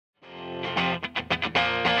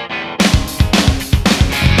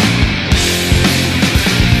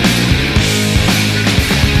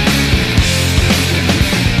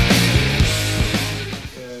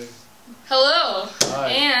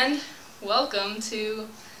welcome to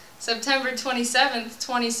September 27th,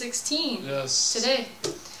 2016. Yes. Today.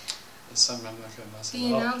 This time I'm not going to mess it up.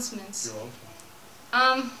 The announcements. You're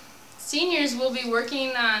welcome. Seniors will be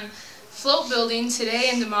working on float building today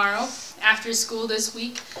and tomorrow, after school this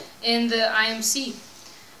week, in the IMC.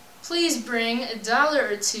 Please bring $1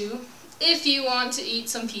 or $2 if you want to eat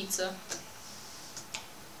some pizza.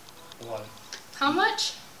 What? How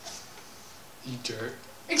much? Eat dirt.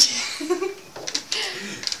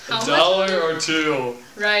 How $1 much? or $2.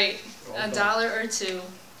 Right. Well $1 done. or $2.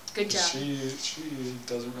 Good job. She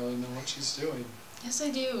doesn't really know what she's doing. Yes,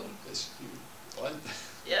 I do. Yes, you. What?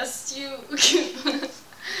 Yes, you.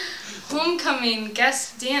 Homecoming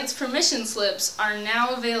guest dance permission slips are now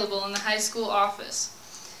available in the high school office.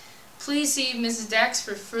 Please see Mrs. Dax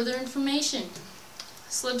for further information.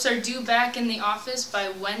 Slips are due back in the office by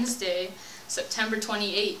Wednesday, September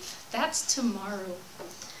 28th. That's tomorrow.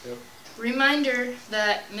 Yep. Reminder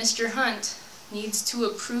that Mr. Hunt needs to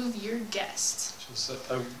approve your guest. Just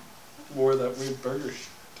that I wore that weird burger shirt.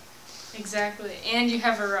 Exactly. And you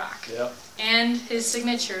have a rock. Yep. And his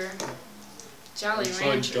signature, Jolly Actually,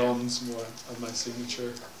 Rancher. gums more of my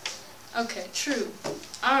signature. Okay, true.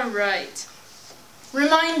 Alright.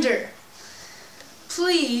 Reminder.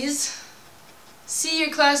 Please see your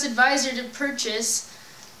class advisor to purchase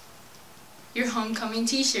your homecoming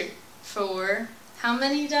t-shirt for how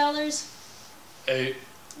many dollars? $8.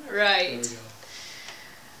 Right. There we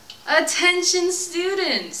go. Attention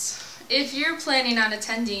students! If you're planning on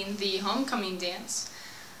attending the homecoming dance,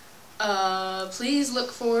 please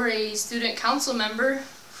look for a student council member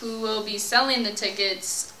who will be selling the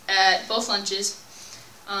tickets at both lunches.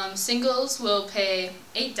 Singles will pay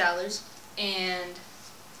 $8 and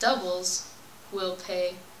doubles will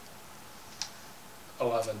pay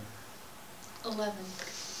 $11.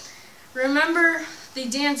 Remember, the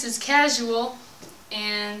dance is casual,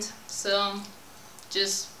 and so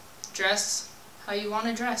just dress how you want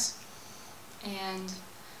to dress. And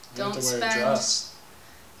don't have to wear spend. a dress.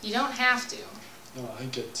 You don't have to. No, I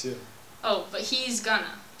get to. Oh, but he's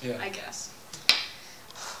gonna. Yeah. I guess.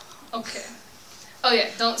 Okay. Oh yeah,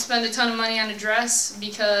 don't spend a ton of money on a dress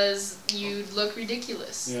because you'd look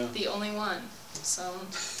ridiculous. Yeah. The only one. So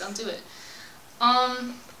don't do it.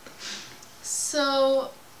 So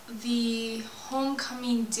the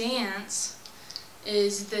homecoming dance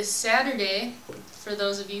is this Saturday, for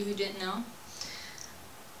those of you who didn't know.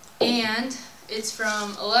 And it's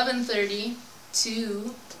from 11:30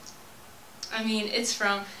 to, it's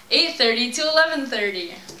from 8:30 to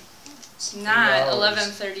 11:30. Not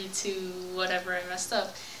 11:30 to whatever I messed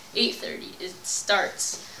up. 8:30 it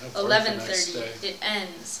starts. 11:30 it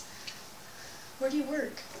ends. Where do you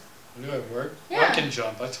work? Where do I work? Yeah. Rock and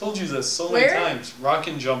Jump. I told you this so many Where? times. Rock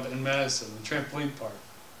and Jump in Madison, the trampoline park.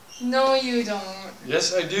 No, you don't.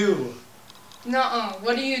 Yes, I do. Nuh-uh.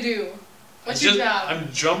 What do you do? What's your job? I'm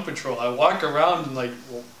jump patrol. I walk around and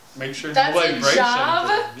make sure That's nobody a breaks job?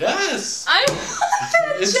 anything. Yes. I want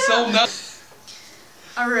that It's job. so nuts.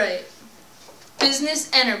 Alright. Business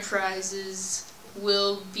enterprises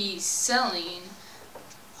will be selling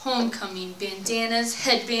homecoming bandanas,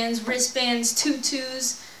 headbands, wristbands,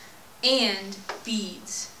 tutus, and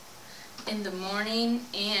beads in the morning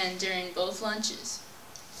and during both lunches.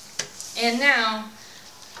 And now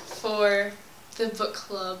for the book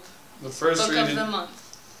club. The first Book reading. of the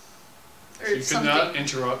month. Or You could something. not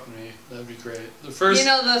interrupt me. That'd be great. The first. You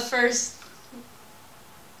know, the first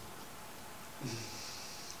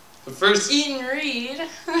eat and read.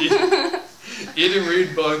 Eat and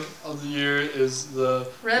read book of the year is the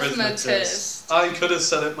Arithmetist. I could have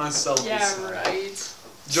said it myself. Yeah, this time. right.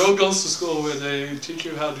 Joe goes to school where they teach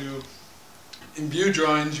you how to imbue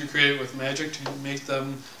drawings you create with magic to make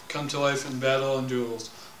them come to life in battle and duels.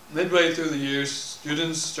 Midway through the year,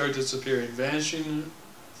 students start disappearing, vanishing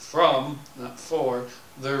from, not for,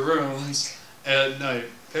 their rooms at night.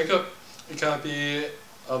 Pick up a copy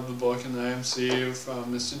of the book in the IMC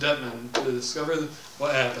from Mr. Detman to discover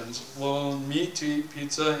what happens. We'll meet to eat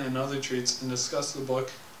pizza and other treats and discuss the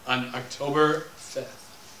book on October 5th.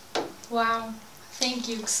 Wow. Thank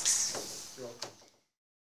you.